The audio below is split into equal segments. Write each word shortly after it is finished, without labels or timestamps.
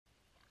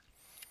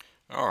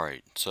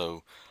Alright,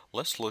 so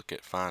let's look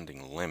at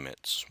finding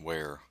limits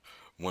where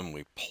when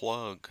we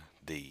plug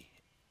the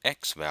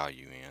x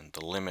value in,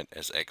 the limit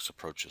as x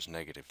approaches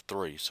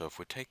 -3. So if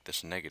we take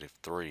this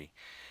 -3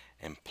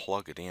 and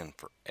plug it in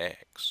for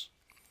x,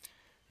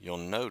 you'll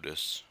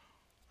notice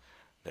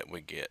that we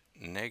get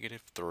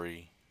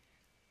 -3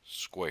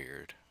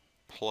 squared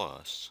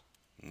plus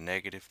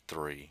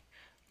 -3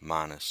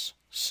 minus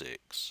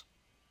 6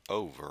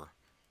 over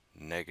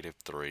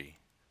 -3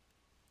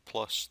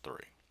 plus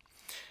 3.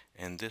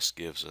 And this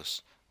gives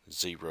us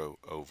 0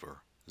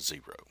 over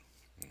 0.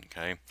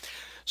 Okay,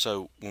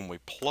 so when we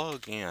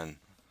plug in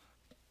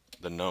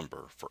the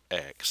number for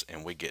x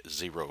and we get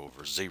 0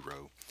 over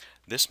 0,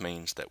 this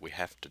means that we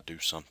have to do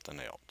something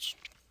else.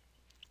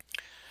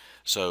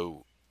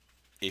 So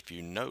if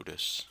you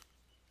notice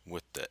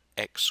with the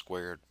x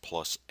squared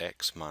plus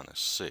x minus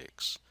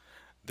 6,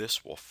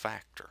 this will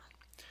factor.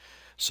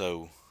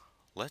 So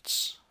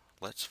let's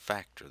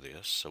factor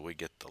this. So we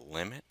get the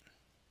limit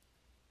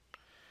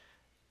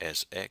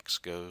as x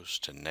goes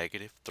to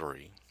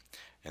 -3,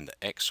 and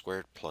the x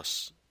squared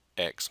plus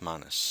x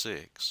minus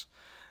 6,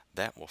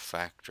 that will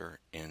factor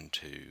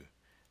into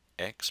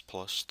x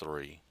plus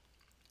 3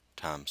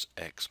 times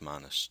x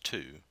minus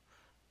 2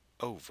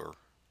 over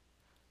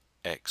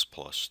x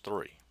plus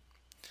 3.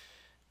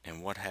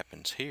 And what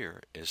happens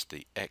here is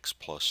the x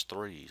plus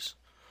 3's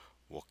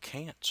will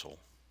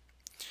cancel,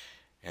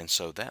 and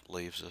so that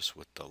leaves us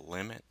with the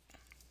limit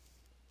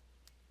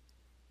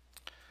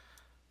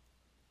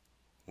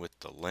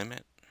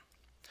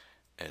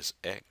as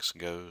x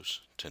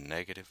goes to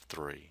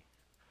 -3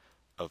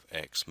 of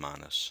x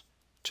minus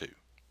 2.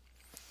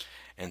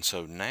 And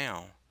so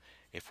now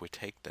if we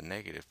take the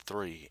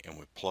 -3 and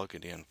we plug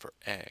it in for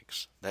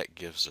x, that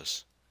gives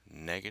us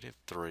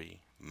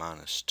 -3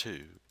 minus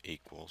 2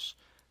 equals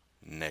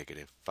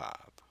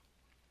 -5.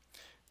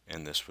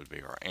 And this would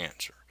be our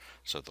answer.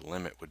 So the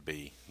limit would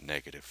be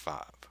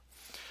 -5.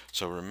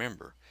 So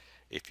remember,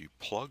 if you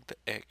plug the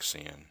x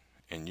in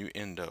and you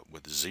end up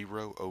with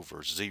 0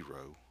 over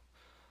 0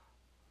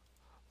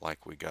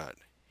 like we got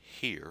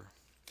here,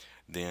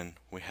 then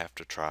we have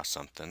to try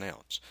something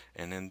else.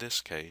 And in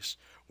this case,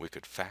 we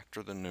could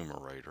factor the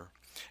numerator,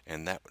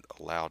 and that would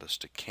allow us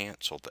to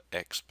cancel the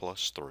x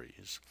plus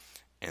 3's,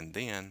 and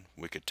then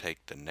we could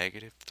take the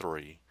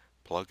 -3,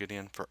 plug it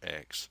in for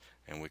x,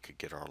 and we could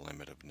get our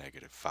limit of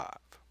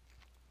 -5.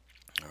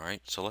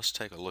 Alright, so let's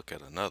take a look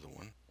at another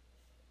one.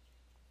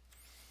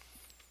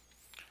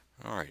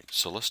 Alright,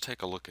 so let's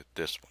take a look at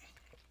this one.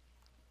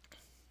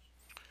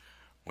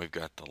 We've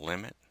got the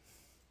limit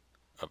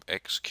of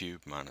x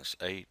cubed minus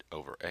 8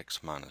 over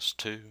x minus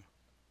 2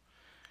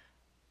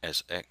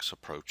 as x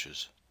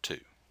approaches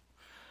 2.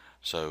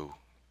 So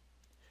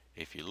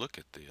if you look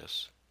at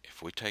this,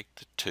 if we take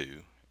the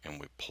 2 and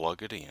we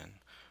plug it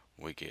in,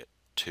 we get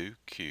 2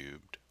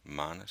 cubed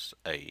minus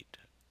 8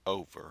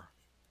 over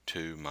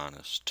 2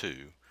 minus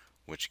 2,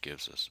 which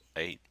gives us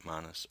 8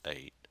 minus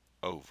 8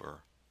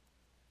 over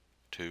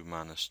 2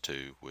 minus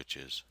 2, which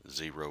is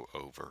 0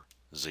 over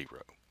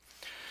 0.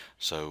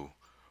 So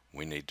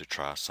we need to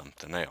try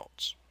something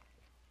else.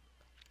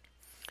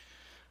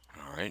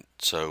 Alright,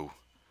 so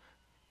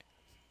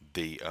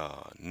the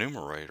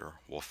numerator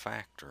will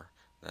factor.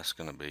 That's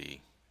going to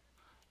be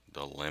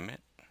the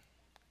limit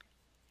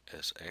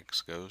as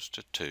x goes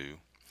to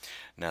 2.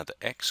 Now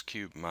the x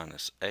cubed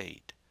minus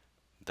 8,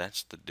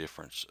 that's the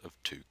difference of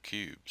 2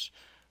 cubes.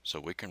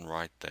 So we can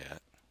write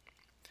that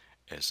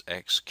as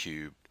x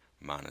cubed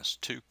minus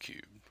 2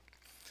 cubed.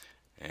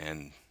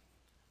 And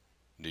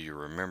do you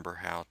remember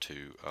how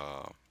to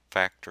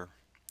factor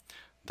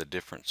the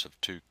difference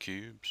of 2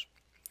 cubes?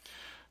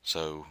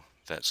 So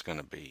that's going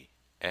to be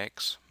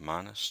x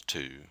minus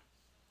 2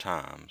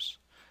 times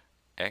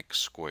x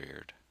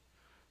squared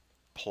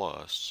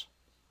plus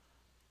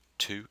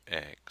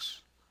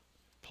 2x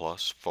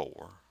plus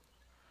 4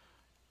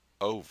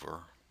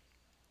 over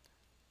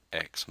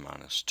x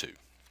minus 2.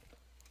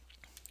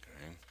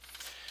 Okay.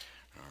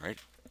 Alright,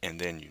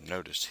 and then you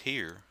notice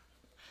here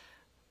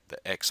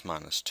the x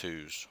minus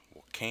 2's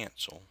will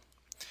cancel,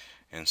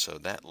 and so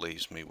that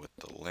leaves me with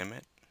the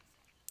limit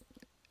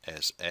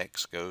as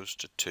x goes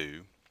to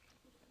 2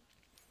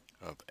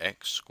 of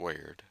x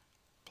squared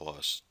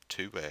plus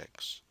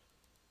 2x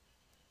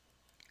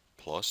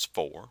plus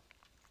 4,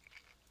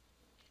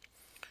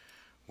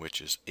 which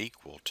is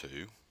equal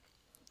to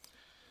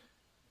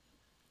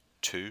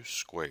 2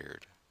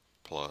 squared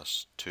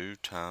plus 2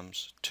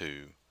 times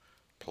 2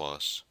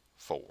 plus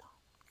 4.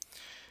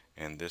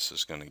 And this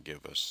is going to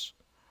give us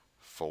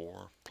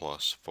 4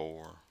 plus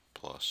 4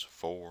 plus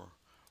 4,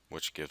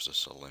 which gives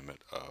us a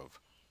limit of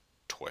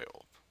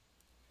 12.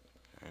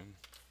 Okay.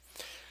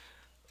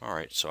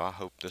 Alright, so I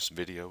hope this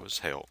video has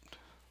helped.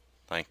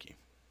 Thank you.